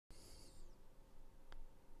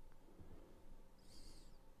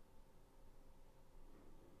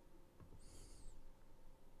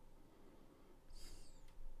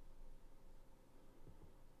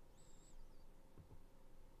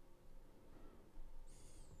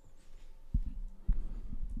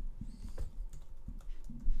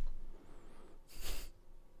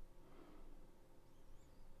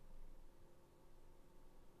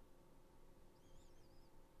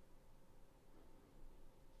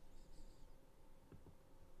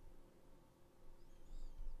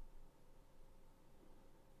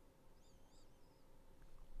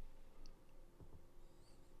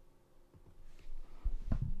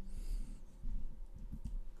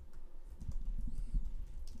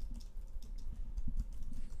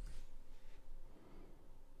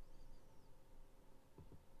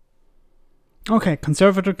Okay,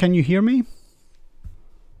 Conservator, can you hear me?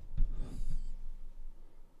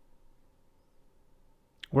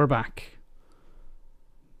 We're back.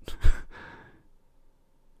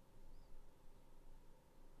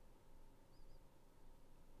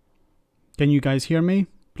 Can you guys hear me?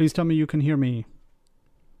 Please tell me you can hear me.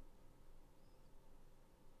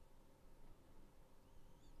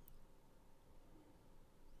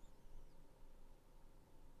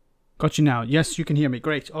 Got you now. Yes, you can hear me.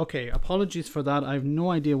 Great. Okay, apologies for that. I have no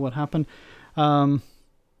idea what happened.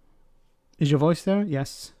 Is your voice there?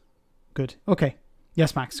 Yes. Good. Okay.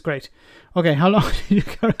 Yes, Max. Great. Okay, how long did you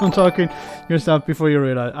carry on talking yourself before you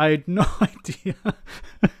realized? I had no idea.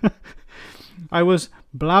 I was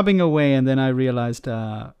blabbing away and then I realized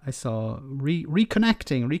I saw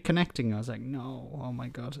reconnecting. I was like, no. Oh my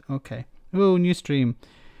God. Okay. Oh, new stream.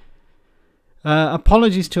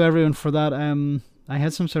 Apologies to everyone for that. I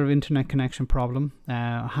had some sort of internet connection problem,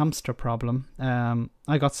 a hamster problem.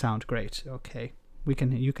 I got sound great. Okay, you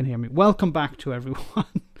can hear me. Welcome back to everyone.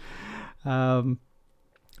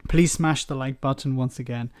 Please smash the like button once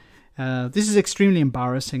again. This is extremely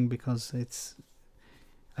embarrassing because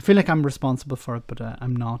I feel like I'm responsible for it, but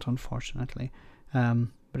I'm not, unfortunately.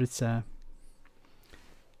 But it's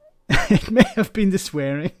it may have been the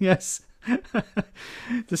swearing. Yes.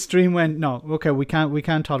 The stream went no. Okay, we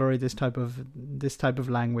can't tolerate this type of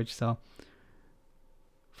language. So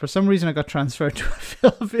for some reason I got transferred to a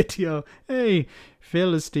Phil video. Hey,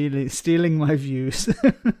 Phil is stealing my views.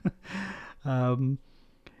 I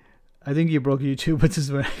think you broke YouTube, but this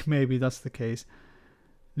is where maybe that's the case.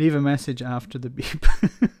 Leave a message after the beep.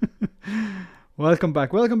 Welcome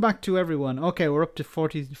back to everyone. Okay, we're up to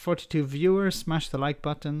 42 viewers. Smash the like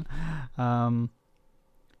button.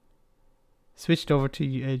 Switched over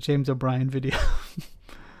to James O'Brien video.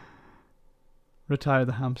 Retire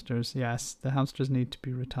the hamsters. Yes, the hamsters need to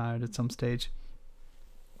be retired at some stage.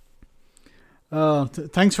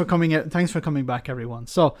 Thanks for coming back, everyone.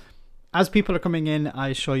 So, as people are coming in,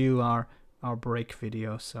 I show you our break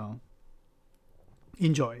video. So,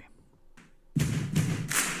 enjoy.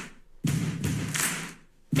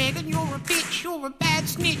 Megan, you're a bitch, you're a bad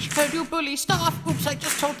snitch. Heard you bully staff. Oops, I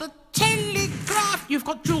just told the Telegraph. You've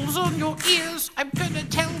got jewels on your ears. I'm gonna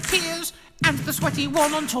tell peers. And the sweaty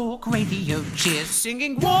one on talk radio. Cheers,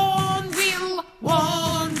 singing one will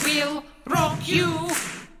rock you.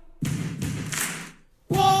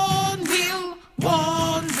 One will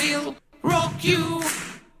rock you.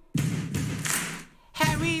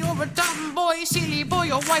 Harry, you're a dumb boy, silly boy.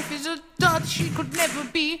 Your wife is a dud. She could never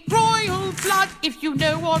be royal blood, if you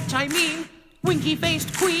know what I mean.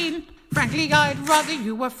 Winky-faced queen. Frankly, I'd rather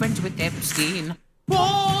you were friends with Epstein.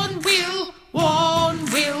 One will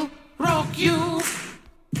rock you.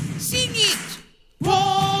 Sing it.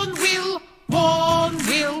 One will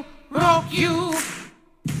rock you.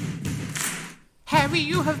 Harry,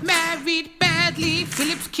 you have married badly.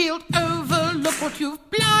 Philip's killed over. Look what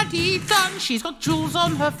you've bloody done. She's got jewels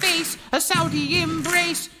on her face, a Saudi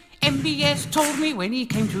embrace. MBS told me when he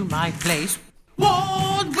came to my place.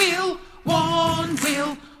 One will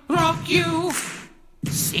rock you.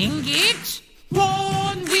 Sing it.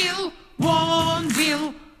 One will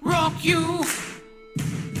rock you.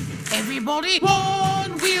 Everybody.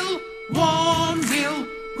 One will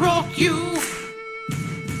rock you.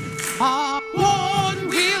 One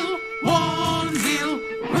will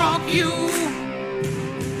rock you.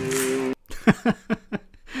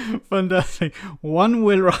 Fantastic. One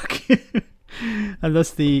will rock you. And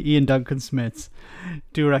that's the Ian Duncan Smiths.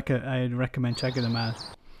 I'd recommend checking them out.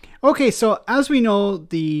 Okay, so as we know,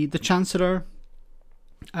 the Chancellor.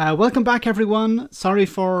 Welcome back, everyone. Sorry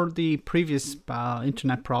for the previous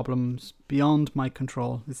internet problems beyond my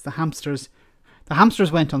control. It's the hamsters. The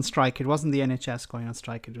hamsters went on strike. It wasn't the NHS going on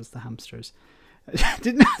strike. It was the hamsters.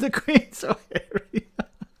 Didn't have the Queen so hairy.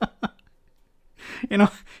 You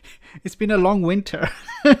know, it's been a long winter.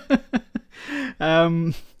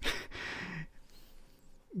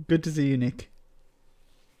 Good to see you, Nick.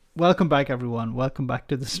 Welcome back, everyone. Welcome back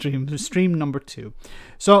to the stream number 2.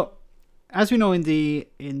 So, as we know, in the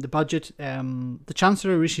budget, the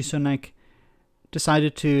Chancellor Rishi Sunak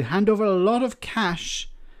decided to hand over a lot of cash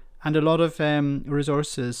and a lot of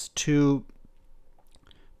resources to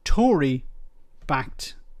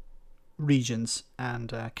Tory-backed regions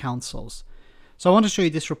and councils. So I want to show you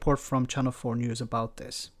this report from Channel 4 News about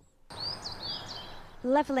this.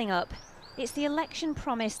 Levelling up. It's the election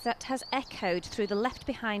promise that has echoed through the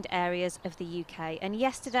left-behind areas of the UK. And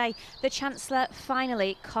yesterday, the Chancellor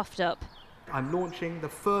finally coughed up. I'm launching the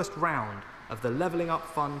first round of the Levelling Up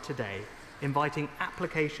Fund today, inviting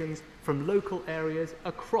applications from local areas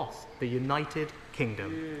across the United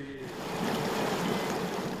Kingdom.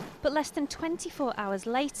 But less than 24 hours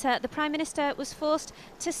later, the Prime Minister was forced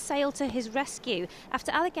to sail to his rescue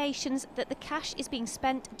after allegations that the cash is being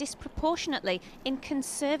spent disproportionately in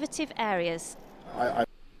conservative areas.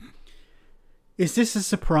 Is this a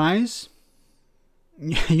surprise?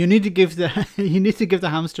 You need to give the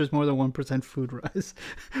hamsters more than 1% food rise.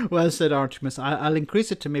 Well said, Artemis. I'll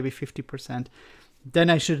increase it to maybe 50%. Then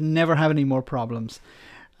I should never have any more problems.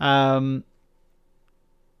 Yeah,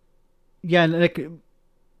 like,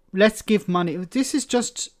 let's give money. This is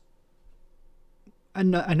just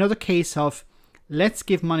another case of let's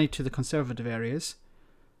give money to the conservative areas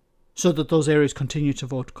so that those areas continue to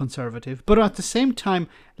vote Conservative. But at the same time,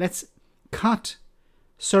 let's cut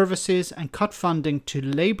services and cut funding to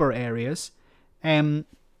Labour areas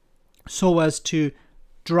so as to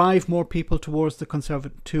drive more people towards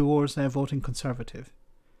voting Conservative.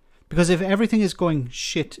 Because if everything is going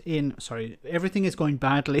everything is going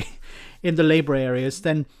badly in the Labour areas,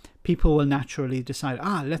 then people will naturally decide,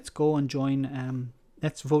 let's go and join,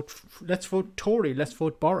 let's vote Tory, let's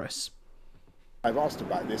vote Boris. I've asked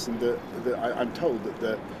about this, and I'm told that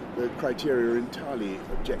the criteria are entirely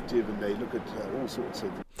objective, and they look at all sorts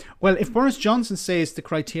of... Well, if Boris Johnson says the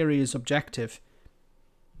criteria is objective,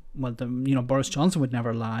 well, Boris Johnson would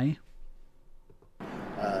never lie.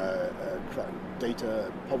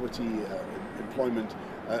 Data, poverty, employment,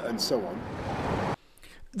 and so on.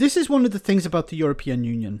 This is one of the things about the European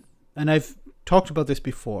Union, and I've talked about this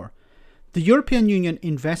before. The European Union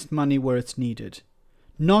invests money where it's needed,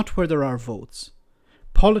 not where there are votes.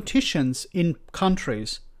 Politicians in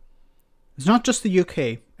countries, it's not just the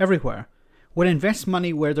UK, everywhere, will invest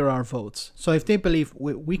money where there are votes. So if they believe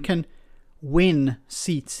we can win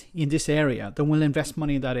seats in this area, then we'll invest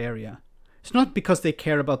money in that area. It's not because they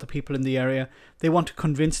care about the people in the area. They want to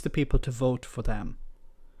convince the people to vote for them.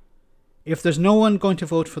 If there's no one going to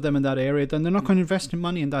vote for them in that area, then they're not going to invest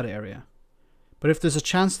money in that area. But if there's a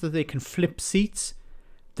chance that they can flip seats,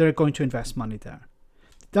 they're going to invest money there.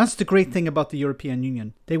 That's the great thing about the European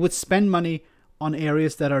Union. They would spend money on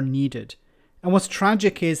areas that are needed. And what's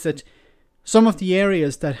tragic is that some of the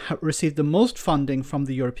areas that receive the most funding from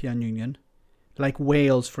the European Union, like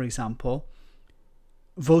Wales, for example,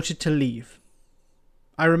 voted to leave.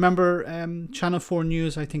 I remember Channel 4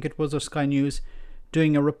 News, I think it was, or Sky News,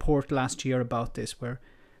 doing a report last year about this, where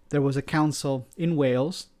there was a council in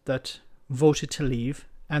Wales that voted to leave,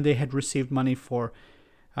 and they had received money for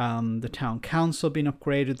the town council being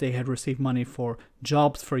upgraded. They had received money for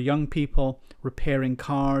jobs for young people, repairing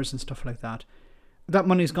cars and stuff like that. That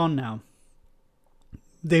money's gone now.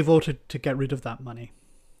 They voted to get rid of that money.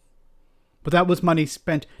 But that was money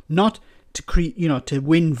spent not to to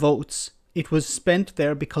win votes. It was spent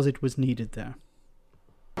there because it was needed there.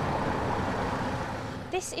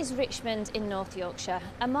 This is Richmond in North Yorkshire,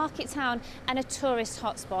 a market town and a tourist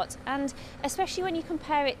hotspot, and especially when you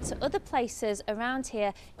compare it to other places around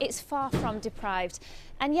here, it's far from deprived.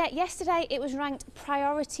 And yet yesterday it was ranked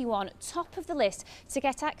priority one, top of the list, to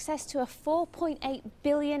get access to a £4.8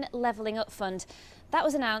 billion levelling up fund. That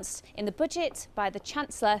was announced in the budget by the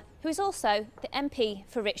Chancellor, who is also the MP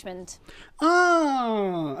for Richmond.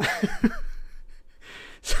 Oh!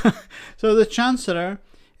 So the Chancellor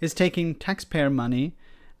is taking taxpayer money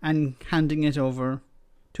and handing it over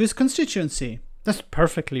to his constituency. That's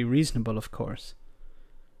perfectly reasonable, of course.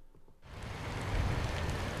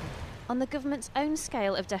 On the government's own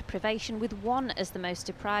scale of deprivation, with one as the most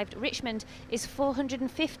deprived, Richmond is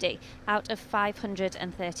 450 out of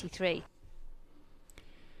 533.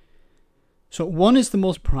 So one is the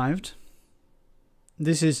most deprived.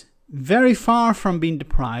 This is very far from being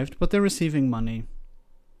deprived, but they're receiving money.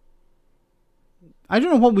 I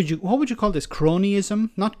don't know, what would you call this?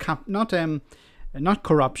 Cronyism? Not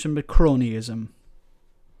corruption, but cronyism.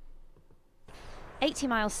 80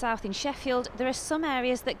 miles south in Sheffield, there are some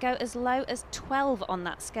areas that go as low as 12 on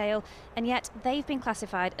that scale, and yet they've been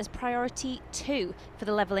classified as priority 2 for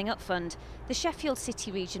the Levelling Up Fund. The Sheffield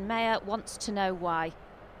City Region Mayor wants to know why.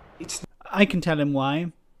 I can tell him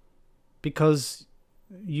why. Because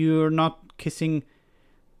you're not kissing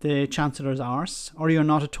the Chancellor's arse, or you're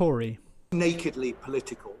not a Tory. Nakedly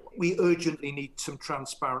political. We urgently need some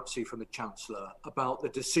transparency from the Chancellor about the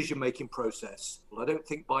decision-making process. I don't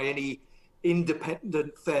think by any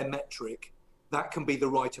independent, fair metric that can be the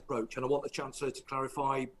right approach, and I want the Chancellor to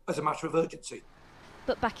clarify as a matter of urgency.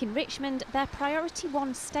 But back in Richmond, their priority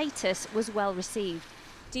 1 status was well received.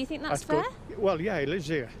 Do you think that's fair? Good. Well, yeah, he lives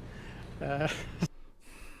here.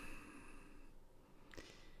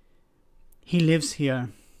 He lives here.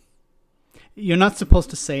 You're not supposed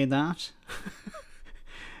to say that.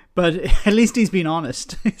 But at least he's been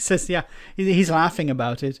honest. He says, yeah, he's laughing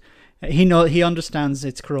about it. He understands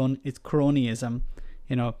it's cronyism.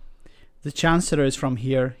 You know, the Chancellor is from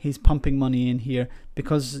here. He's pumping money in here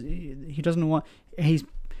because he doesn't want. He's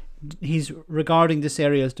regarding this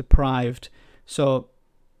area as deprived. So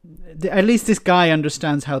at least this guy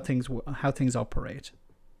understands how things operate.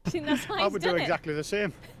 I think that's why I would do exactly the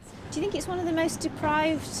same. Do you think it's one of the most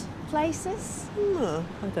deprived places? No,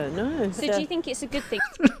 I don't know. So do you think it's a good thing?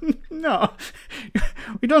 No,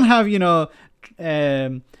 we don't have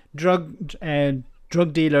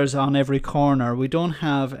drug dealers on every corner. We don't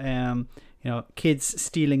have kids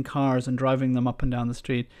stealing cars and driving them up and down the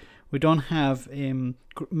street. We don't have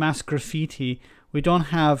mass graffiti. We don't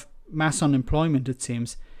have mass unemployment. It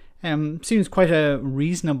seems quite a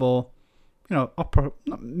reasonable,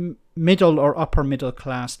 middle or upper middle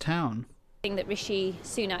class town. That Rishi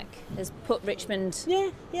Sunak has put Richmond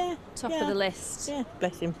top of the list. Yeah,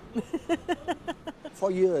 bless him. For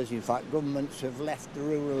years, in fact, governments have left the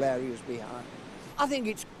rural areas behind. I think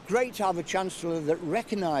it's great to have a Chancellor that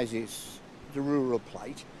recognises the rural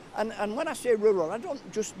plight. And when I say rural, I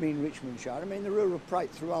don't just mean Richmondshire, I mean the rural plight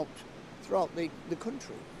throughout the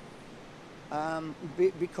country.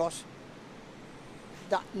 Because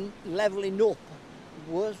that levelling up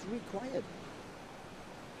was required.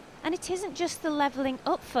 And it isn't just the Levelling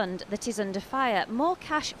Up Fund that is under fire. More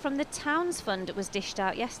cash from the Towns Fund was dished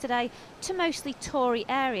out yesterday to mostly Tory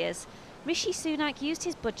areas. Rishi Sunak used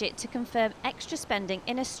his budget to confirm extra spending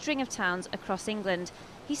in a string of towns across England.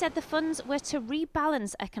 He said the funds were to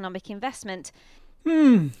rebalance economic investment.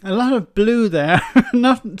 A lot of blue there.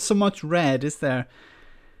 Not so much red, is there?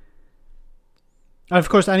 Of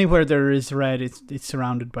course, anywhere there is red, it's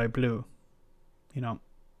surrounded by blue. You know,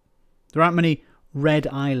 there aren't many red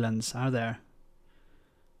islands, are there?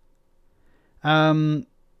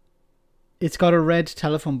 It's got a red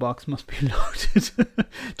telephone box, must be loaded.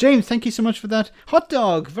 James, thank you so much for that hot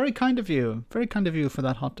dog. Very kind of you. Very kind of you for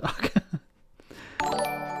that hot dog.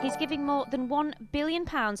 He's giving more than £1 billion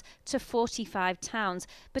to 45 towns.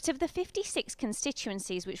 But of the 56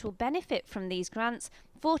 constituencies which will benefit from these grants,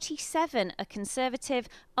 47 are Conservative,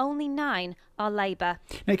 only 9 are Labour.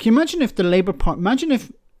 Now, can you imagine if the Labour Party... Imagine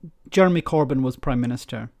if Jeremy Corbyn was Prime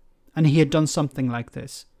Minister and he had done something like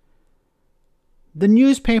this. The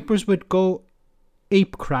newspapers would go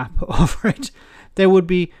ape crap over it. There would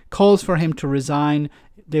be calls for him to resign.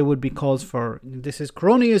 There would be calls for, this is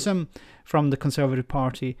cronyism from the Conservative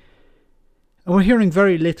Party. And we're hearing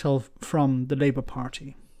very little from the Labour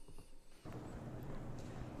Party.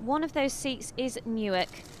 One of those seats is Newark,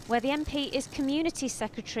 where the MP is Community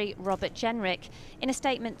Secretary Robert Jenrick. In a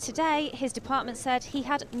statement today, his department said he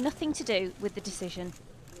had nothing to do with the decision.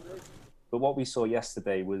 But what we saw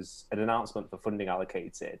yesterday was an announcement for funding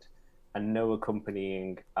allocated and no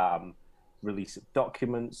accompanying release of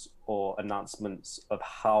documents or announcements of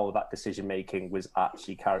how that decision-making was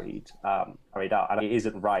actually carried out. And it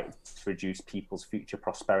isn't right to reduce people's future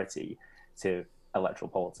prosperity to electoral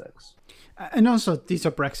politics. And also, these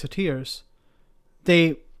are Brexiteers.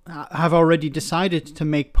 They have already decided to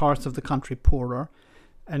make parts of the country poorer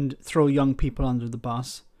and throw young people under the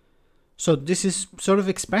bus. So this is sort of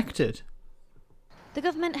expected. The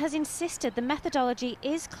government has insisted the methodology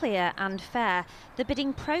is clear and fair. The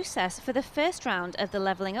bidding process for the first round of the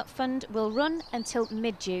Levelling Up Fund will run until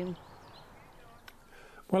mid-June.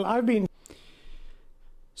 Well,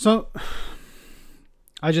 So,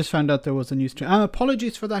 I just found out there was a new stream.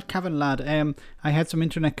 Apologies for that, Kevin lad. I had some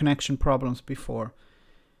internet connection problems before.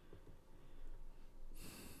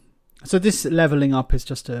 So this levelling up is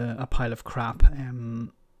just a pile of crap.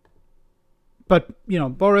 But, you know,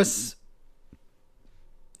 Boris...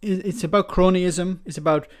 It's about cronyism. It's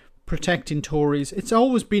about protecting Tories. It's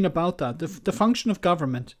always been about that. The function of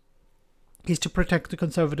government is to protect the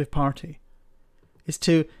Conservative Party. Is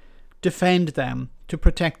to defend them, to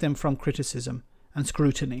protect them from criticism and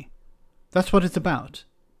scrutiny. That's what it's about.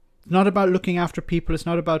 It's not about looking after people. It's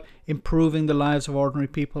not about improving the lives of ordinary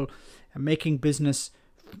people and making business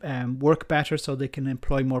work better so they can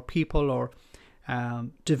employ more people or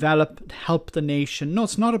develop, help the nation. No,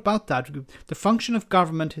 it's not about that. The function of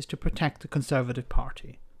government is to protect the Conservative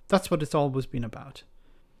Party. That's what it's always been about.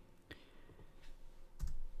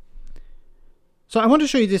 So I want to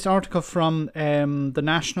show you this article from The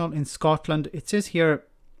National in Scotland. It says here,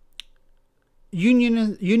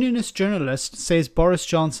 Unionist journalist says Boris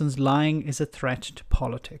Johnson's lying is a threat to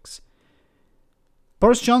politics.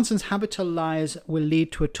 Boris Johnson's habitual lies will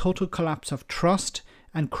lead to a total collapse of trust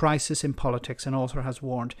and crisis in politics, an author has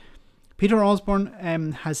warned. Peter Osborne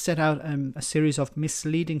has set out a series of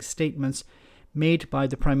misleading statements made by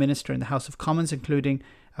the Prime Minister in the House of Commons, including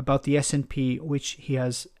about the SNP, which he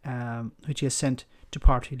has sent to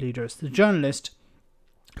party leaders. The journalist,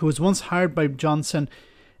 who was once hired by Johnson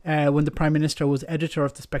when the Prime Minister was editor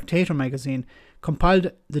of the Spectator magazine,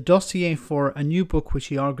 compiled the dossier for a new book which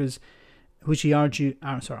he argues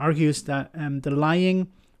that the lying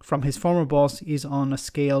from his former boss is on a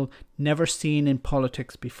scale never seen in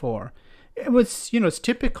politics before. It was, it's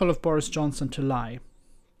typical of Boris Johnson to lie.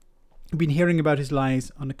 We've been hearing about his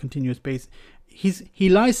lies on a continuous basis. He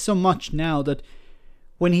lies so much now that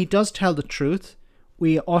when he does tell the truth,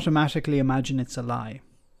 we automatically imagine it's a lie.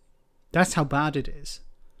 That's how bad it is.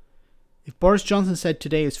 If Boris Johnson said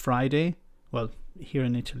today is Friday, well, here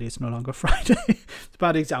in Italy it's no longer Friday. It's a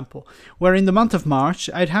bad example. Where in the month of March,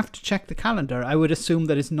 I'd have to check the calendar. I would assume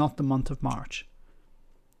that it's not the month of March.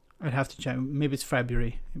 I'd have to check. Maybe it's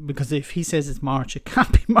February. Because if he says it's March, it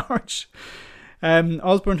can't be March.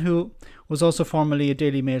 Osborne, who was also formerly a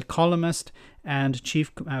Daily Mail columnist and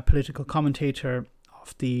chief political commentator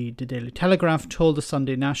of the Daily Telegraph, told the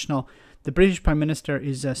Sunday National, the British Prime Minister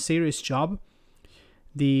is a serious job.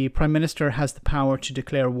 The Prime Minister has the power to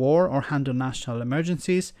declare war or handle national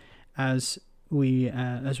emergencies ask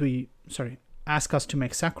us to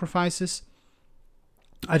make sacrifices.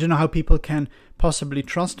 I don't know how people can possibly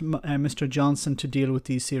trust Mr. Johnson to deal with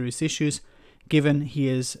these serious issues, given he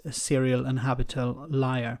is a serial and habitual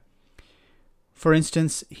liar. For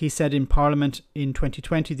instance, he said in Parliament in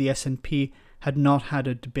 2020 the SNP had not had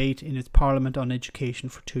a debate in its Parliament on education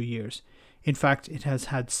for 2 years. In fact, it has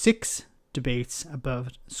had 6 debates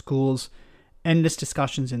about schools, endless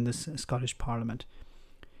discussions in the Scottish Parliament.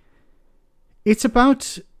 It's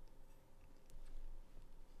about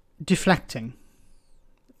deflecting.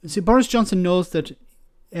 See, Boris Johnson knows that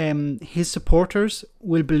his supporters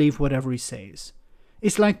will believe whatever he says.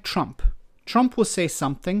 It's like Trump. Trump will say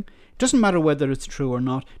something. It doesn't matter whether it's true or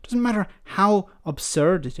not. It doesn't matter how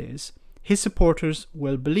absurd it is. His supporters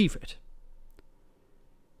will believe it.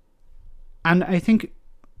 And I think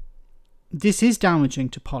this is damaging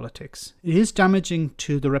to politics. It is damaging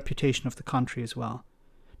to the reputation of the country as well.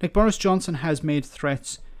 Like Boris Johnson has made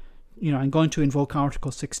threats, I'm going to invoke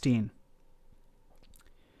Article 16.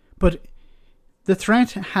 But the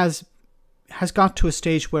threat has got to a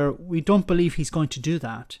stage where we don't believe he's going to do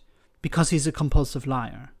that because he's a compulsive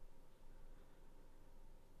liar.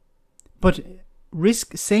 But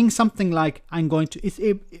risk saying something like, I'm going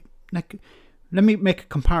to... Let me make a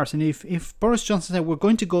comparison. If Boris Johnson said, we're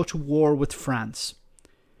going to go to war with France,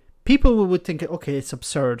 people would think, okay, it's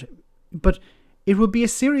absurd. But it would be a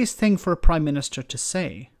serious thing for a Prime Minister to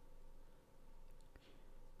say.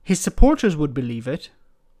 His supporters would believe it,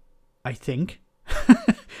 I think.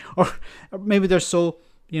 or maybe they're so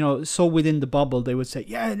within the bubble, they would say,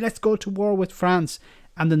 yeah, let's go to war with France.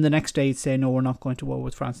 And then the next day he'd say, no, we're not going to war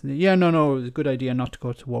with France. And yeah, no, it's a good idea not to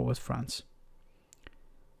go to war with France.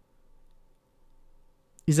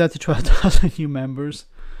 Is that the 12,000 new members?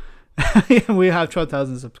 Yeah, we have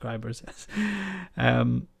 12,000 subscribers.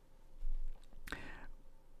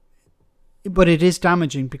 But it is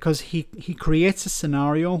damaging because he creates a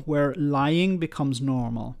scenario where lying becomes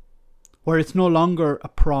normal, where it's no longer a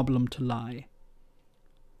problem to lie.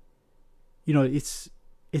 It's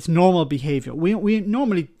normal behavior. We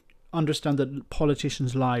normally understand that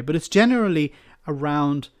politicians lie, but it's generally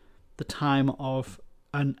around the time of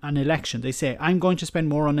an election. They say, I'm going to spend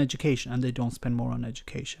more on education, and they don't spend more on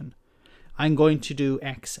education. I'm going to do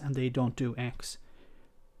X, and they don't do X.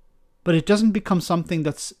 But it doesn't become something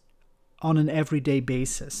that's on an everyday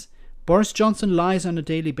basis. Boris Johnson lies on a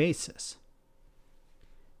daily basis.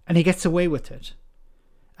 And he gets away with it.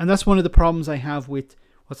 And that's one of the problems I have with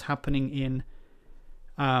what's happening in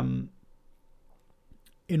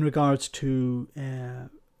regards to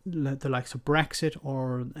the likes of Brexit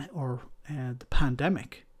or the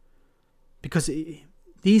pandemic, because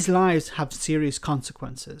these lies have serious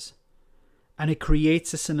consequences, and it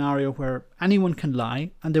creates a scenario where anyone can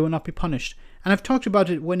lie and they will not be punished. And I've talked about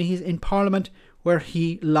it when he's in Parliament, where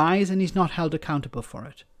he lies and he's not held accountable for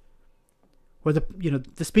it. Where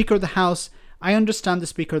the Speaker of the House, I understand the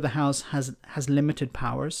Speaker of the House has limited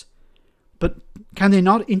powers, but can they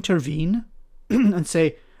not intervene and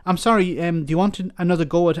say, I'm sorry, do you want another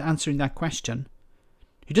go at answering that question?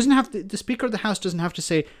 He doesn't have to, the Speaker of the House doesn't have to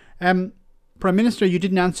say, Prime Minister, you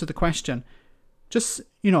didn't answer the question. Just,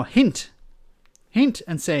 hint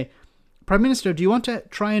and say, Prime Minister, do you want to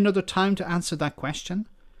try another time to answer that question?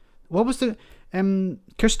 What was the...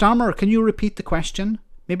 Keir Starmer, can you repeat the question?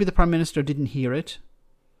 Maybe the Prime Minister didn't hear it.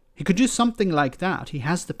 He could do something like that. He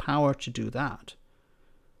has the power to do that.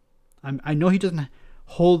 I know he doesn't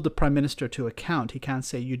hold the Prime Minister to account. He can't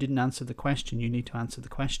say, you didn't answer the question, you need to answer the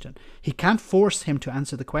question. He can't force him to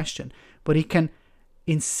answer the question, but he can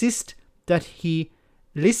insist that he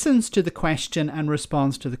listens to the question and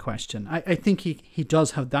responds to the question. I think he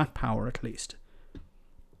does have that power at least.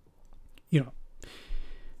 You know.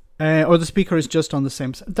 Or the speaker is just on the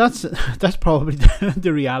same side. That's probably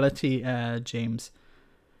the reality, James.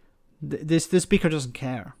 The speaker doesn't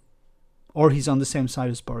care. Or he's on the same side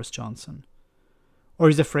as Boris Johnson. Or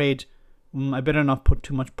he's afraid, I better not put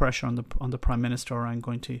too much pressure on the Prime Minister, or I'm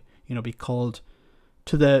going to, be called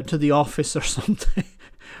to the office or something.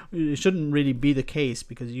 It shouldn't really be the case,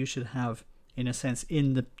 because you should have, in a sense,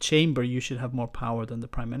 in the chamber, you should have more power than the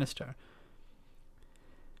Prime Minister.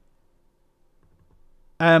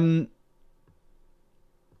 Okay,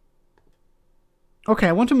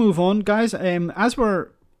 I want to move on, guys. As we're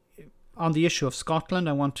on the issue of Scotland,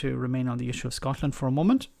 I want to remain on the issue of Scotland for a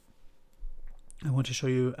moment. I want to show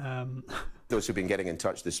you those who've been getting in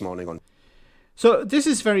touch this morning on. So this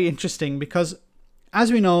is very interesting because,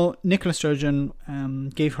 as we know, Nicola Sturgeon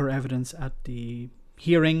gave her evidence at the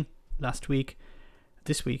hearing this week,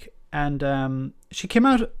 and she came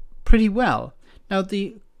out pretty well. Now,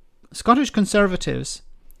 the Scottish Conservatives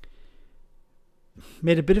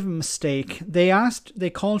made a bit of a mistake. They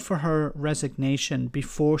called for her resignation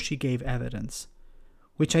before she gave evidence,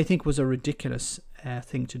 which I think was a ridiculous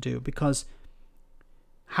thing to do, because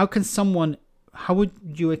how would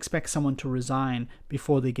you expect someone to resign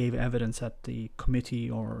before they gave evidence at the committee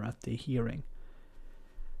or at the hearing?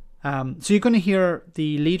 So you're going to hear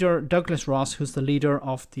the leader, Douglas Ross, who's the leader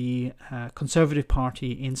of the Conservative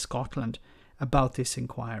Party in Scotland, about this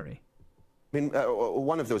inquiry. I mean,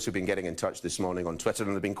 one of those who've been getting in touch this morning on Twitter, and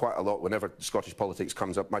there have been quite a lot whenever Scottish politics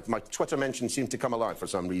comes up, my Twitter mentions seem to come alive for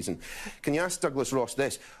some reason. Can you ask Douglas Ross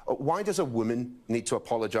this? Why does a woman need to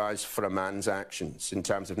apologise for a man's actions, in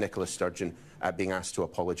terms of Nicola Sturgeon being asked to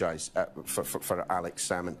apologise for Alex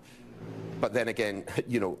Salmond? But then again,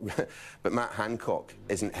 but Matt Hancock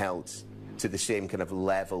isn't held to the same kind of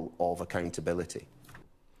level of accountability.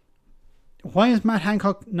 Why is Matt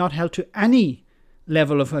Hancock not held to any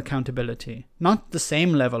level of accountability? Not the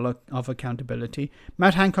same level of accountability.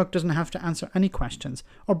 Matt Hancock doesn't have to answer any questions,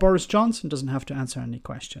 or Boris Johnson doesn't have to answer any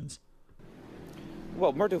questions.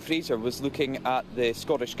 Well, Murdo Fraser was looking at the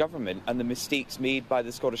Scottish Government and the mistakes made by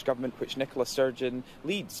the Scottish Government, which Nicola Sturgeon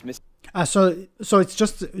leads. So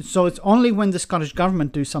it's only when the Scottish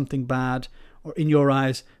Government do something bad, or in your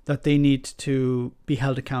eyes, that they need to be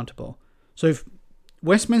held accountable. So if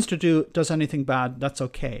Westminster does anything bad, that's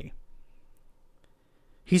okay.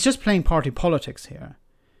 He's just playing party politics here.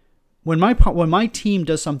 When my team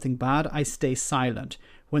does something bad, I stay silent.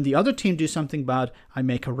 When the other team do something bad, I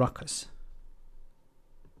make a ruckus.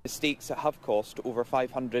 Mistakes that have cost over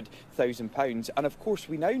 £500,000, and of course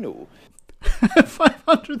we now know.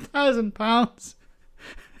 £500,000.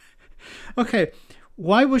 Okay,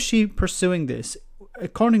 why was she pursuing this?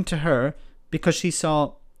 According to her, because she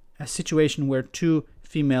saw a situation where two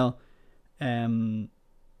female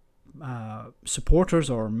supporters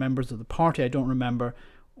or members of the party, I don't remember,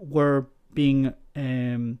 were being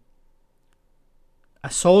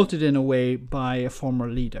assaulted in a way by a former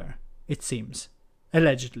leader, it seems,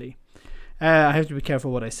 allegedly. I have to be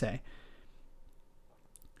careful what I say.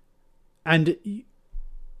 And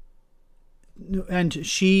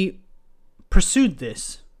she pursued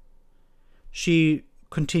this. She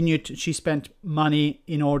spent money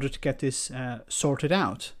in order to get this sorted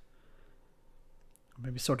out.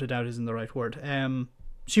 Maybe sorted out isn't the right word.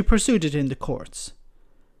 She pursued it in the courts.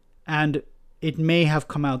 And it may have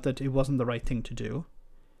come out that it wasn't the right thing to do.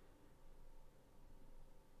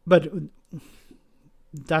 But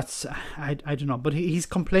that's, I don't know. But he's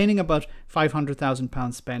complaining about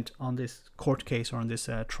 £500,000 spent on this court case or on this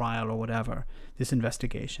trial or whatever, this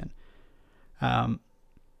investigation.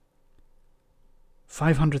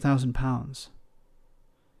 £500,000.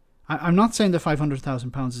 I'm not saying the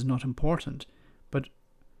 £500,000 is not important, but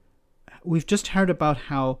we've just heard about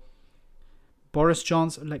how Boris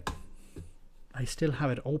Johnson, I still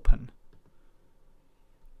have it open.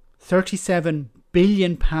 £37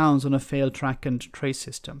 billion on a failed track and trace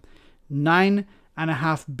system.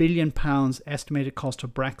 £9.5 billion estimated cost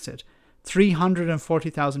of Brexit.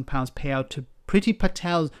 £340,000 payout to Priti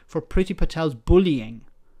Patel for Priti Patel's bullying.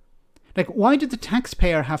 Why did the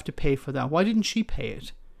taxpayer have to pay for that? Why didn't she pay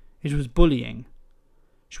it? It was bullying.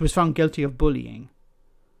 She was found guilty of bullying.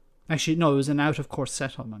 Actually, no, it was an out-of-court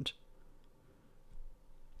settlement.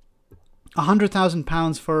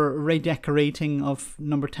 £100,000 for redecorating of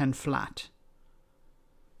number 10 flat.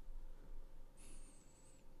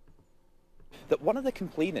 that one of the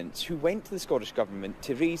complainants who went to the Scottish Government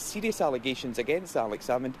to raise serious allegations against Alex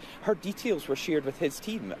Salmond, her details were shared with his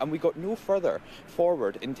team, and we got no further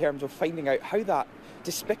forward in terms of finding out how that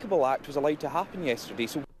despicable act was allowed to happen yesterday.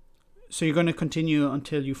 So you're going to continue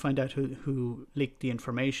until you find out who leaked the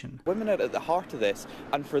information. Women are at the heart of this,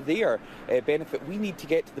 and for their benefit, we need to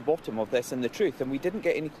get to the bottom of this and the truth, and we didn't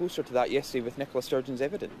get any closer to that yesterday with Nicola Sturgeon's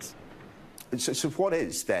evidence. So what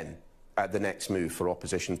is, then, the next move for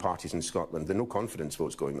opposition parties in Scotland? The no-confidence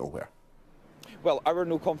vote's going nowhere. Well, our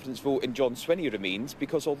no-confidence vote in John Swinney remains,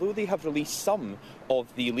 because although they have released some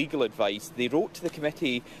of the legal advice, they wrote to the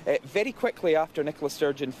committee very quickly after Nicola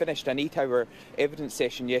Sturgeon finished an 8-hour evidence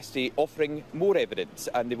session yesterday, offering more evidence,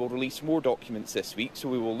 and they will release more documents this week, so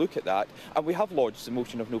we will look at that. And we have lodged a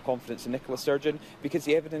motion of no confidence in Nicola Sturgeon, because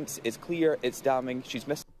the evidence is clear, it's damning, she's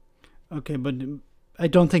missed... Okay, but I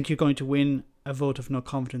don't think you're going to win a vote of no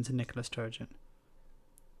confidence in Nicola Sturgeon.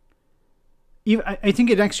 I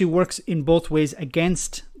think it actually works in both ways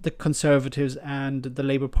against the Conservatives and the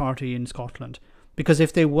Labour Party in Scotland. Because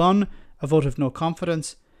if they won a vote of no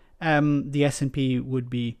confidence, the SNP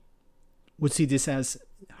would see this as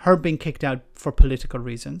her being kicked out for political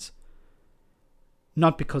reasons.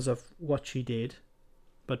 Not because of what she did,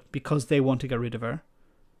 but because they want to get rid of her.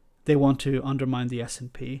 They want to undermine the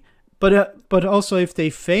SNP. But also if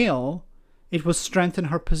they fail, it will strengthen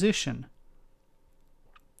her position.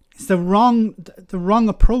 It's the wrong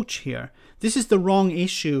approach here. This is the wrong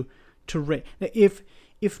issue to raise. If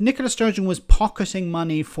Nicola Sturgeon was pocketing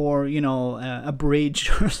money for, a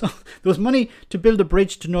bridge or something, there was money to build a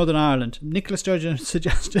bridge to Northern Ireland. Nicola Sturgeon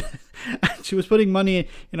suggested, and she was putting money,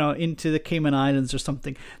 into the Cayman Islands or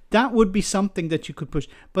something. That would be something that you could push.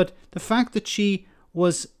 But the fact that she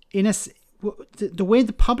was the way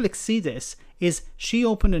the public see this is she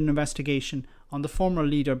opened an investigation on the former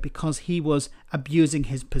leader because he was abusing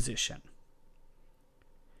his position.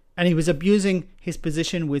 And he was abusing his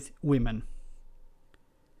position with women.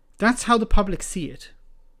 That's how the public see it.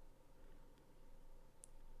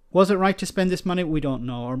 Was it right to spend this money? We don't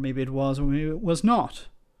know. Or maybe it was, or maybe it was not.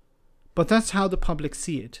 But that's how the public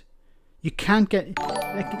see it. You can't get...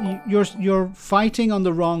 You're fighting on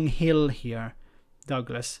the wrong hill here,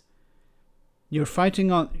 Douglas. You're fighting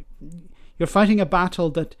a battle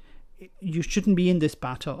that... You shouldn't be in this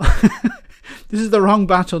battle. This is the wrong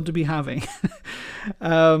battle to be having.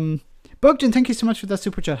 Bogdan, thank you so much for that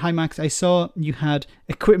super chat. Hi, Max. I saw you had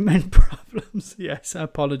equipment problems. Yes,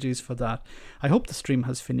 apologies for that. I hope the stream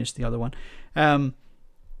has finished the other one. Hope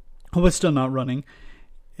it's still not running.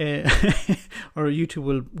 Or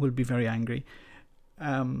YouTube will be very angry.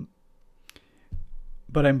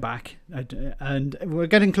 But I'm back. And we're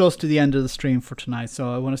getting close to the end of the stream for tonight.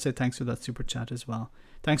 So I want to say thanks for that super chat as well.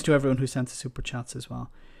 Thanks to everyone who sent the super chats as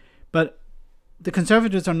well. But the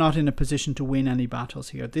Conservatives are not in a position to win any battles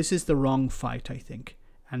here. This is the wrong fight, I think.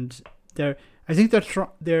 And I think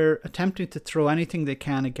they're attempting to throw anything they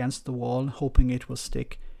can against the wall, hoping it will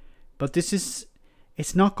stick. But it's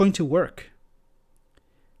not going to work.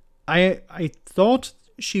 I thought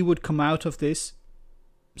she would come out of this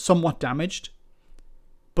somewhat damaged,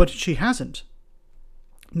 but she hasn't.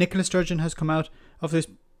 Nicola Sturgeon has come out of this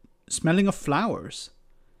smelling of flowers.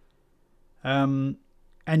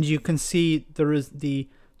 And you can see there is the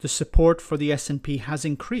support for the SNP has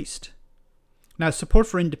increased. Now, support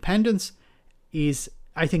for independence is,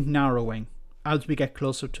 I think, narrowing as we get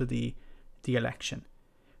closer to the election.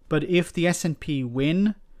 But if the SNP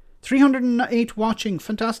win, 308 watching,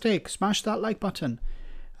 fantastic! Smash that like button.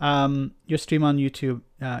 Your stream on YouTube,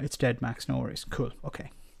 it's dead, Max. No worries. Cool. Okay.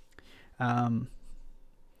 No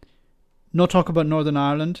talk about Northern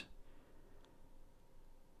Ireland.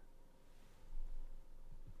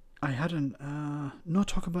 I hadn't, no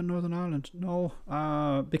talk about Northern Ireland, no,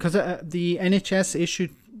 because the NHS issue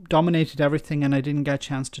dominated everything and I didn't get a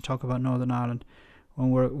chance to talk about Northern Ireland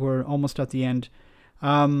when we're almost at the end.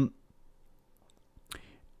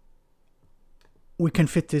 We can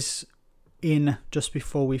fit this in just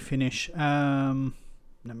before we finish. Let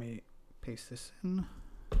me paste this in.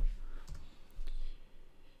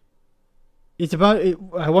 It's about.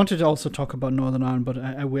 I wanted to also talk about Northern Ireland, but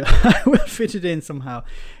I will. I will fit it in somehow.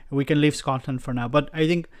 We can leave Scotland for now. But I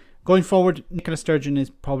think going forward, Nicola Sturgeon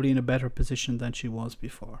is probably in a better position than she was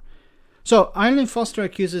before. So Ireland Foster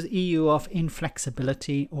accuses EU of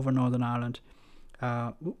inflexibility over Northern Ireland.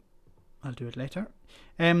 I'll do it later.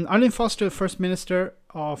 Ireland Foster, First Minister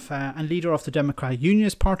of and leader of the Democratic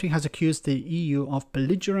Unionist Party, has accused the EU of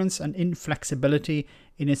belligerence and inflexibility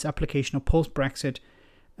in its application of post-Brexit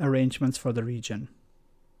arrangements for the region.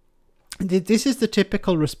 This is the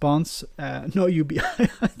typical response. No UBI.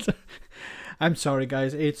 I'm sorry,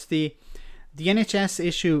 guys. It's the The NHS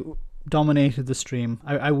issue dominated the stream.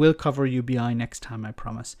 I will cover UBI next time, I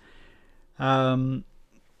promise.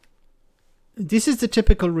 This is the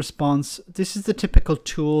typical response. This is the typical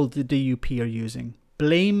tool the DUP are using.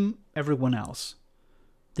 Blame everyone else.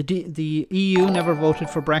 The EU never voted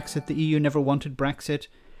for Brexit. The EU never wanted Brexit.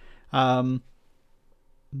 The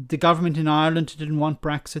government in Ireland didn't want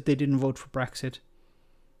Brexit. They didn't vote for Brexit.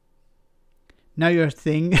 Now your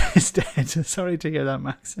thing is dead. Sorry to hear that,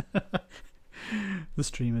 Max. The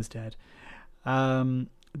stream is dead. The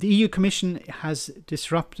EU Commission has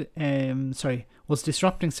was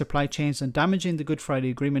disrupting supply chains and damaging the Good Friday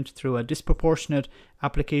Agreement through a disproportionate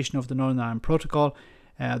application of the Northern Ireland Protocol,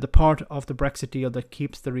 the part of the Brexit deal that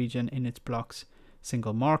keeps the region in its bloc's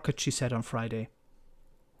single market, she said on Friday.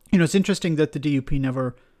 You know, it's interesting that the DUP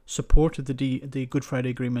never supported the Good Friday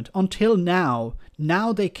Agreement until now.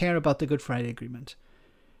 Now they care about the Good Friday Agreement.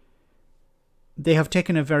 They have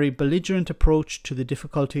taken a very belligerent approach to the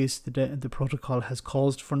difficulties the protocol has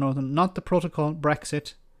caused for Northern, not the protocol,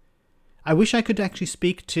 Brexit. I wish I could actually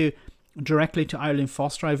speak directly to Eileen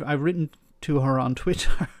Foster. I've written to her on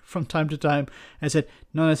Twitter from time to time and said,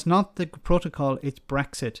 no, it's not the protocol, it's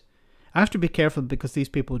Brexit. I have to be careful because these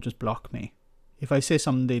people just block me. If I say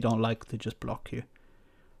something they don't like, they just block you.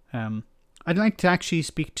 I'd like to actually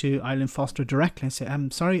speak to Eileen Foster directly and say,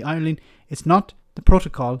 I'm sorry, Eileen, it's not the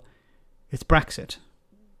protocol, it's Brexit.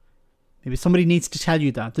 Maybe somebody needs to tell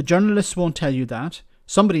you that. The journalists won't tell you that.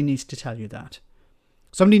 Somebody needs to tell you that.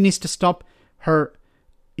 Somebody needs to stop her,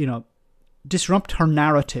 disrupt her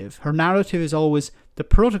narrative. Her narrative is always the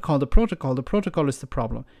protocol is the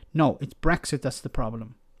problem. No, it's Brexit that's the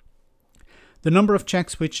problem. The number of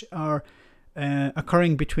checks which are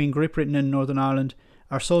occurring between Great Britain and Northern Ireland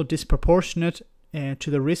are so disproportionate to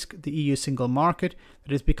the risk the EU single market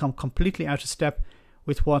that it has become completely out of step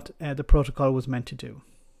with what the protocol was meant to do.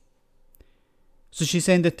 So she's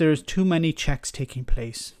saying that there's too many checks taking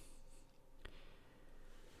place.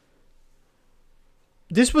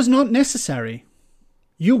 This was not necessary.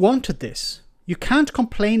 You wanted this. You can't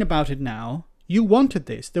complain about it now. You wanted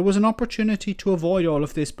this. There was an opportunity to avoid all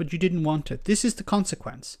of this, but you didn't want it. This is the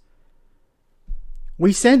consequence.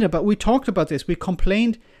 We talked about this. We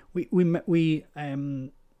complained. We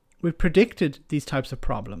predicted these types of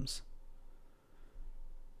problems.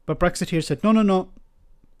 But Brexiteers said, no.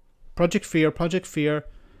 Project Fear.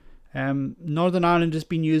 Northern Ireland has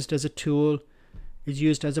been used as a tool, is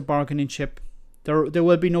used as a bargaining chip. There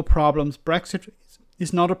will be no problems. Brexit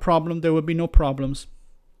is not a problem. There will be no problems.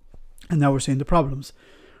 And now we're seeing the problems.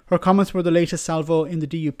 Her comments were the latest salvo in the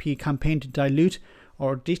DUP campaign to dilute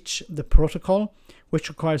or ditch the protocol, which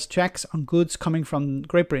requires checks on goods coming from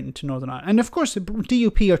Great Britain to Northern Ireland. And of course, the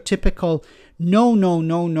DUP are typical no.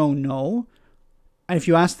 And if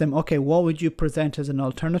you ask them, okay, what would you present as an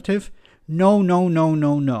alternative?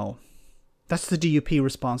 No. That's the DUP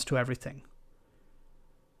response to everything.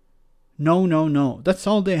 No. That's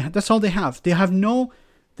all they have. They have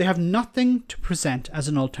nothing to present as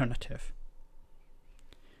an alternative.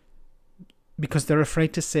 Because they're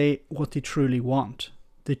afraid to say what they truly want.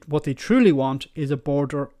 What they truly want is a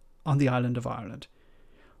border on the island of Ireland.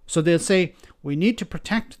 So they'll say, we need to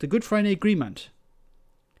protect the Good Friday Agreement,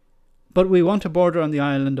 but we want a border on the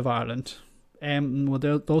island of Ireland.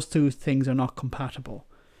 Those two things are not compatible.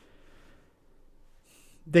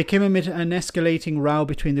 They came amid an escalating row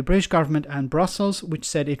between the British government and Brussels, which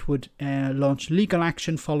said it would launch legal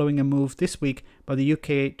action following a move this week by the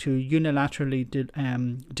UK to unilaterally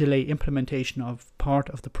delay implementation of part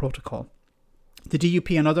of the protocol. The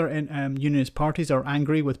DUP and other unionist parties are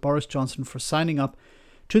angry with Boris Johnson for signing up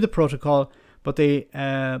to the protocol, but they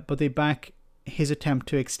back his attempt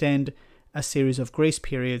to extend a series of grace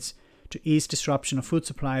periods to ease disruption of food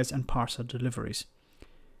supplies and parcel deliveries.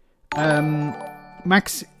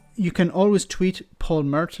 Max, you can always tweet Paul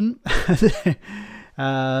Merton.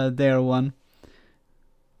 There one.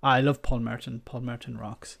 I love Paul Merton. Paul Merton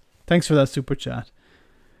rocks. Thanks for that super chat.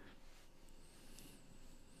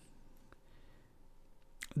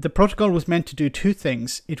 The protocol was meant to do two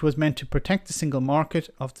things. It was meant to protect the single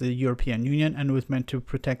market of the European Union, and it was meant to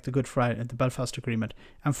protect the Good Friday, the Belfast Agreement.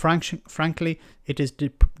 And frankly, it is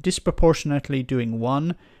disproportionately doing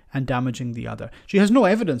one and damaging the other. She has no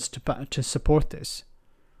evidence to support this.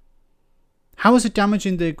 How is it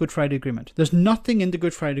damaging the Good Friday Agreement? There's nothing in the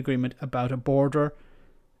Good Friday Agreement about a border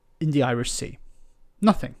in the Irish Sea.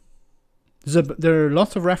 Nothing. There are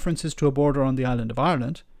lots of references to a border on the island of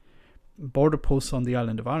Ireland, border posts on the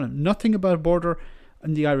island of Ireland. Nothing about a border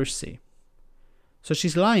in the Irish Sea. So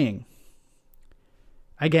she's lying.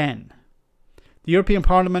 Again. The European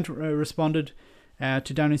Parliament responded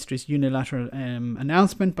to Downing Street's unilateral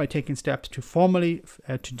announcement by taking steps to formally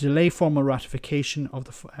to delay formal ratification of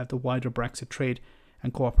the wider Brexit trade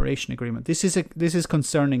and cooperation agreement. This is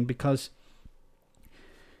concerning because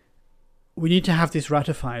we need to have this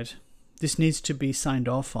ratified. This needs to be signed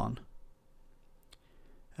off on.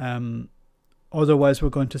 Otherwise, we're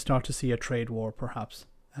going to start to see a trade war, perhaps,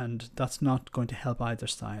 and that's not going to help either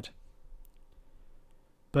side.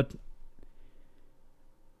 But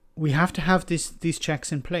we have to have these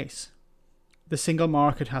checks in place. The single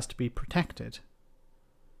market has to be protected.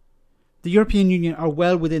 The European Union are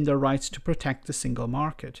well within their rights to protect the single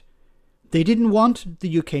market. They didn't want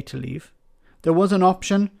the UK to leave. There was an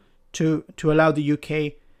option to allow the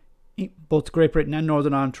UK, both Great Britain and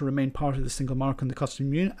Northern Ireland, to remain part of the single market and the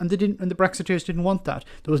customs union, and the Brexiteers didn't want that.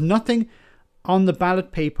 There was nothing on the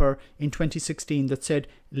ballot paper in 2016 that said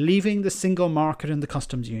leaving the single market and the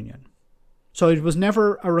customs union. So it was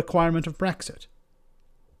never a requirement of Brexit.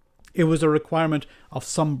 It was a requirement of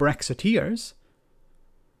some Brexiteers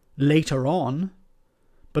later on,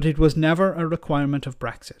 but it was never a requirement of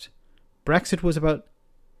Brexit. Brexit was about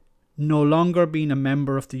no longer being a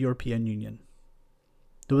member of the European Union.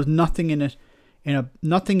 There was nothing in it,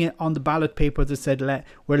 nothing on the ballot paper that said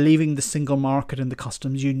we're leaving the single market and the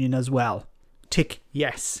customs union as well. Tick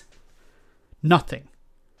yes. Nothing.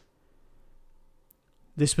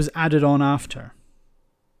 This was added on after.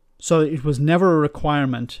 So it was never a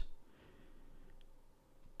requirement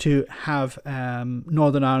to have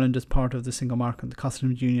Northern Ireland as part of the single market and the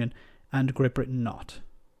customs union and Great Britain not.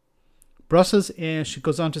 Brussels, she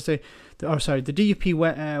goes on to say, the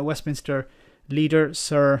DUP Westminster leader,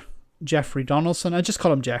 Sir Geoffrey Donaldson, I just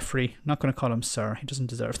call him Geoffrey, I'm not going to call him Sir, he doesn't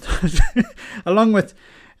deserve that, along with,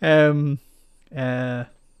 what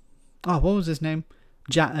was his name?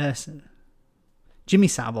 Jimmy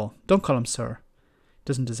Savile, don't call him Sir,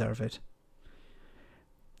 doesn't deserve it,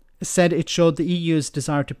 said it showed the EU's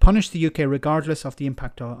desire to punish the UK regardless of the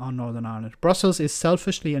impact on Northern Ireland. Brussels is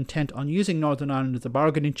selfishly intent on using Northern Ireland as a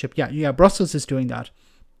bargaining chip. Yeah, Brussels is doing that.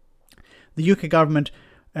 The UK government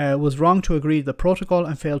was wrong to agree to the protocol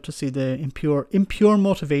and failed to see the impure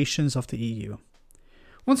motivations of the EU.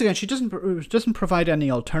 Once again, she doesn't provide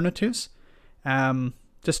any alternatives.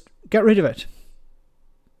 Just get rid of it.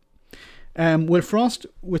 With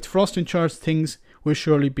Frost in charge, things will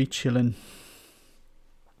surely be chilling.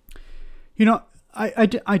 You know, I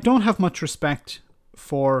don't have much respect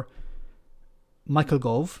for Michael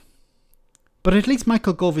Gove, but at least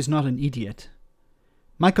Michael Gove is not an idiot.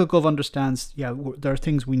 Michael Gove understands, there are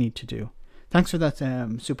things we need to do. Thanks for that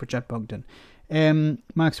super chat, Bogdan.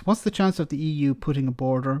 Max, what's the chance of the EU putting a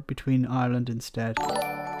border between Ireland instead?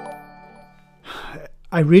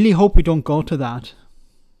 I really hope we don't go to that,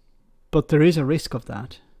 but there is a risk of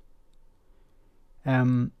that.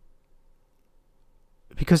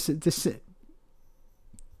 Because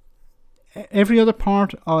every other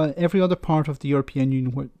part of the European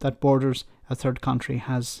Union that borders a third country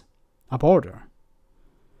has a border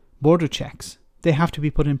checks. They have to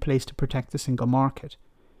be put in place to protect the single market.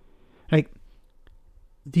 Like,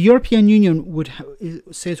 the European Union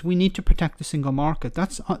says we need to protect the single market.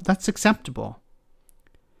 That's acceptable.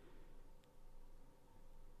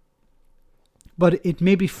 But it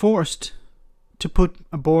may be forced to put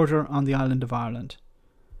a border on the island of Ireland.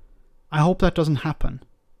 I hope that doesn't happen.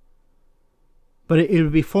 But it will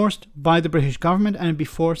be forced by the British government and it will be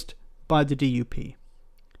forced by the DUP.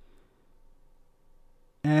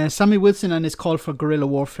 Sammy Wilson and his call for guerrilla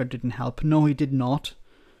warfare didn't help. No, he did not.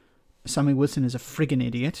 Sammy Wilson is a friggin'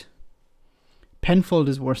 idiot. Penfold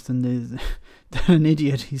is worse than an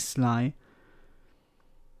idiot. He's sly.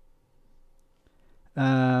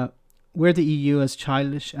 Were the EU as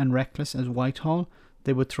childish and reckless as Whitehall,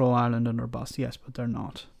 they would throw Ireland under a bus. Yes, but they're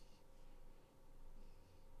not.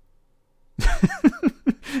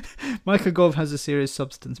 Michael Gove has a serious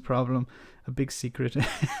substance problem. A big secret.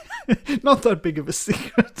 Not that big of a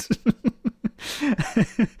secret.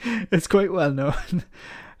 It's quite well known.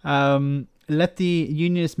 Let the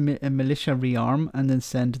Unionist militia rearm and then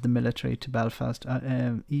send the military to Belfast.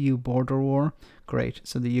 EU border war. Great.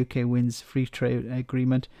 So the UK wins free trade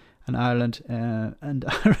agreement, and Ireland and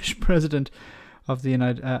Irish president of the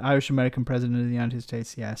Irish American president of the United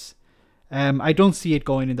States. Yes. I don't see it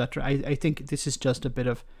going in that. I think this is just a bit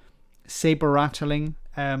of saber rattling,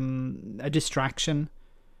 a distraction.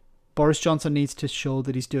 Boris Johnson needs to show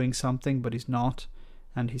that he's doing something, but he's not.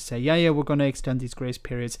 And he say, yeah, we're going to extend these grace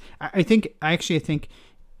periods. I actually think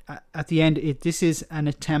at the end, this is an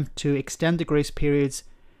attempt to extend the grace periods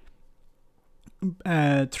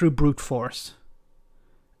through brute force.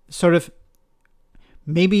 Sort of,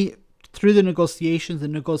 maybe through the negotiations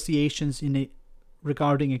in a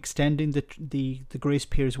regarding extending the grace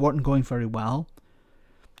periods weren't going very well.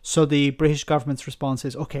 So the British government's response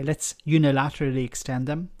is, okay, let's unilaterally extend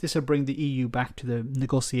them. This will bring the EU back to the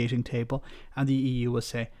negotiating table, and the EU will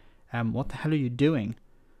say, what the hell are you doing?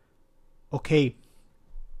 Okay,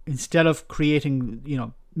 instead of creating,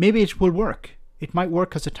 maybe it will work. It might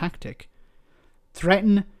work as a tactic.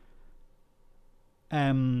 Threaten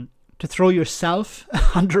to throw yourself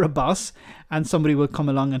under a bus, and somebody will come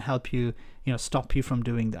along and help you, stop you from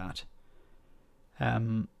doing that.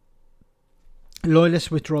 Loyalists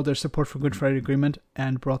withdraw their support for Good Friday Agreement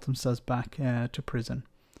and brought themselves back to prison.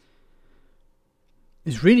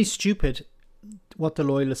 It's really stupid what the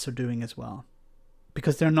loyalists are doing as well,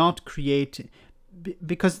 because they're not creating,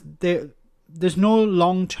 because there's no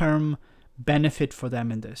long-term benefit for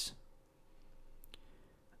them in this.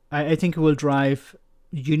 I think it will drive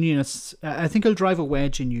unionists. I think it'll drive a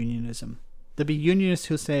wedge in unionism. There'll be unionists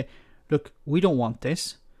who say, look, we don't want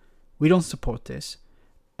this, we don't support this.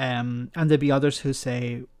 And there'll be others who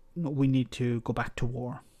say, no, we need to go back to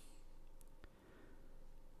war.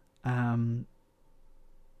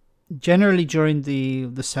 Generally, during the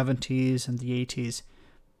 70s and the 80s,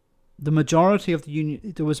 the majority of the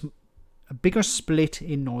union, there was a bigger split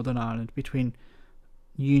in Northern Ireland between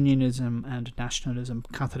unionism and nationalism,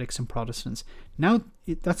 Catholics and Protestants. Now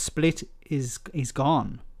that split is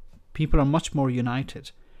gone. People are much more united.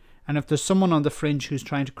 And if there's someone on the fringe who's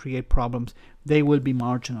trying to create problems, they will be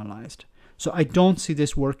marginalized. So I don't see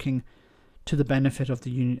this working to the benefit of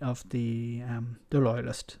the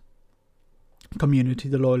loyalist community,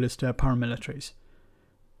 the loyalist paramilitaries.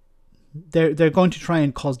 They're going to try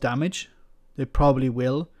and cause damage. They probably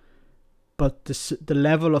will. But the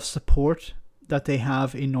level of support that they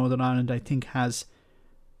have in Northern Ireland, I think,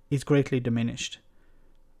 is greatly diminished.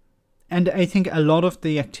 And I think a lot of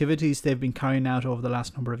the activities they've been carrying out over the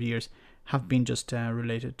last number of years have been just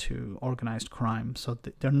related to organised crime. So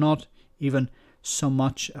they're not even so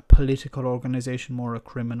much a political organisation, more a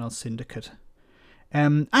criminal syndicate.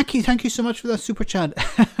 Aki, thank you so much for that super chat.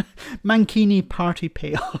 Mankini party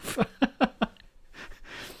payoff.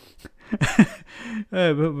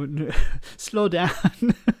 Slow down.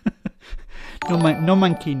 No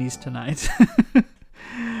mankinis tonight.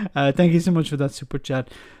 Thank you so much for that super chat.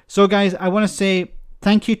 So guys, I want to say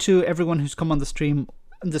thank you to everyone who's come on the stream,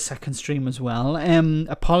 the second stream as well.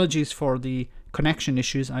 Apologies for the connection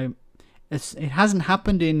issues. It hasn't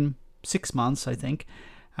happened in 6 months, I think.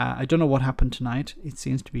 I don't know what happened tonight. It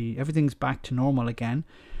seems to be everything's back to normal again.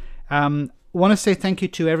 I want to say thank you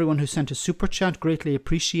to everyone who sent a super chat. Greatly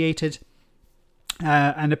appreciated.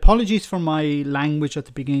 And apologies for my language at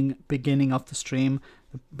the beginning of the stream,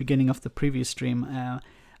 the beginning of the previous stream.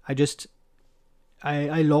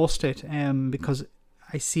 I lost it because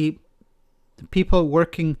I see people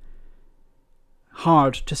working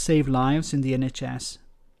hard to save lives in the NHS.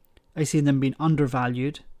 I see them being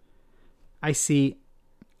undervalued. I see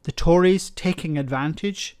the Tories taking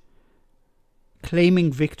advantage,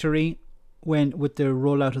 claiming victory with the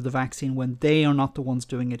rollout of the vaccine when they are not the ones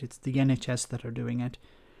doing it. It's the NHS that are doing it.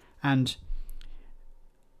 And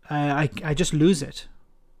I just lose it.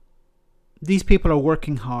 These people are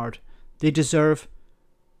working hard. They deserve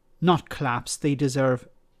not claps. They deserve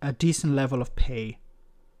a decent level of pay.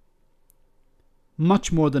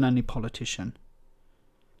 Much more than any politician.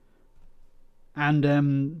 And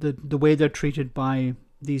the way they're treated by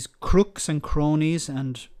these crooks and cronies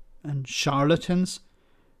and charlatans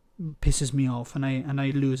pisses me off, and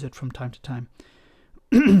I lose it from time to time.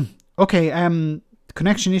 Okay,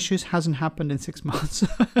 connection issues hasn't happened in 6 months.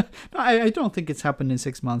 No, I don't think it's happened in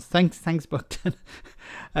 6 months. Thanks, Buckton.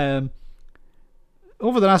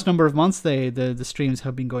 Over the last number of months, the streams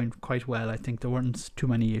have been going quite well. I think there weren't too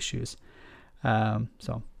many issues.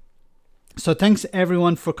 So thanks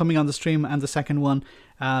everyone for coming on the stream and the second one.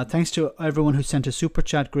 Thanks to everyone who sent a super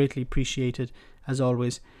chat. Greatly appreciated as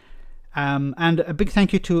always. And a big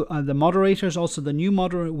thank you to the moderators. Also the new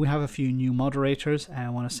moderator. We have a few new moderators. I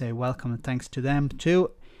want to say welcome and thanks to them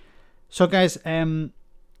too. So guys, have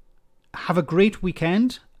a great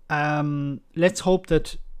weekend. Let's hope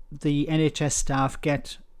that the NHS staff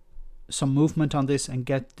get some movement on this and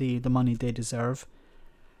get the money they deserve.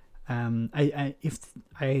 I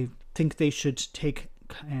think they should take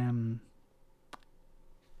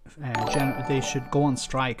they should go on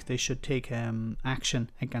strike. They should take action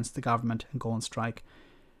against the government and go on strike,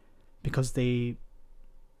 because they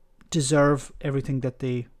deserve everything that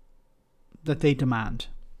they demand.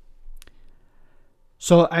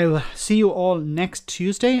 So I will see you all next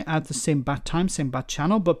Tuesday at the same bat time, same bat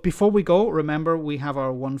channel. But before we go, remember we have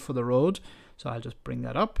our one for the road. So I'll just bring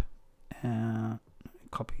that up.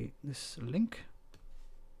 Copy this link.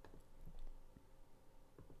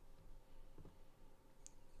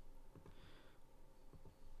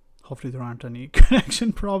 Hopefully there aren't any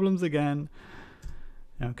connection problems again.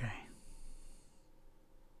 Okay.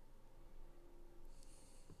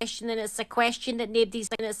 And it's a question that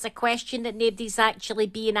nobody's actually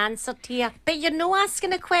being answered here. But you're not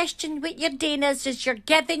asking a question. What you're doing is you're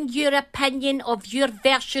giving your opinion of your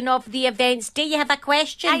version of the events. Do you have a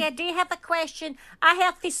question? I do have a question. I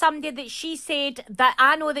heard from somebody that she said that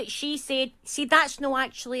I know that she said. See, that's not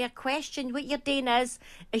actually a question. What you're doing is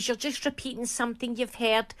you're just repeating something you've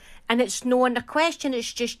heard, and it's not a question.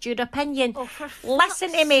 It's just your opinion. Oh, for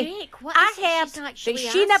listen to me. Sake, I heard that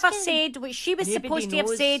she never said what she was supposed to have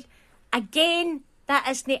said. Again, that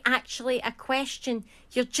isn't actually a question.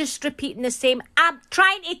 You're just repeating the same. I'm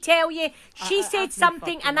trying to tell you, she said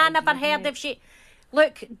something and I never heard if she...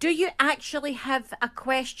 Look, do you actually have a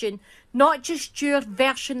question? Not just your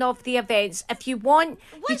version of the events. If you want,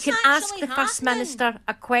 you can ask the First Minister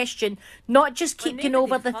a question, not just keeping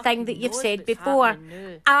over the thing that you've said before.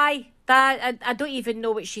 I don't even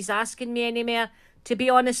know what she's asking me anymore. To be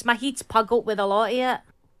honest, my head's puggled with a lot of it.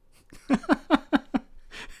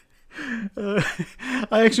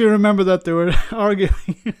 I actually remember that they were arguing.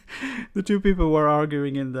 The two people were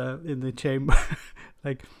arguing in the chamber,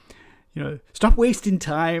 like, you know, stop wasting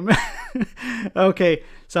time. Okay,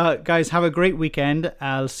 so guys, have a great weekend.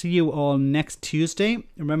 I'll see you all next Tuesday.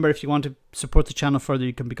 Remember, if you want to support the channel further,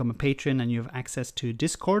 you can become a patron and you have access to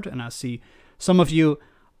Discord, and I'll see some of you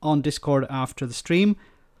on Discord after the stream.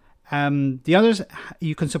 The others,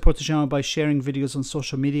 you can support the channel by sharing videos on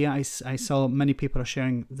social media. I saw many people are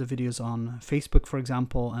sharing the videos on Facebook, for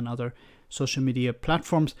example, and other social media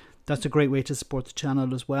platforms. That's a great way to support the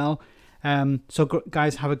channel as well. So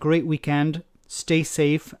guys, have a great weekend. Stay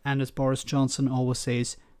safe. And as Boris Johnson always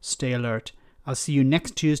says, stay alert. I'll see you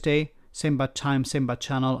next Tuesday. Same bad time, same bad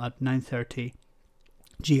channel at 9:30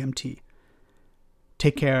 GMT.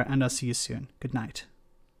 Take care and I'll see you soon. Good night.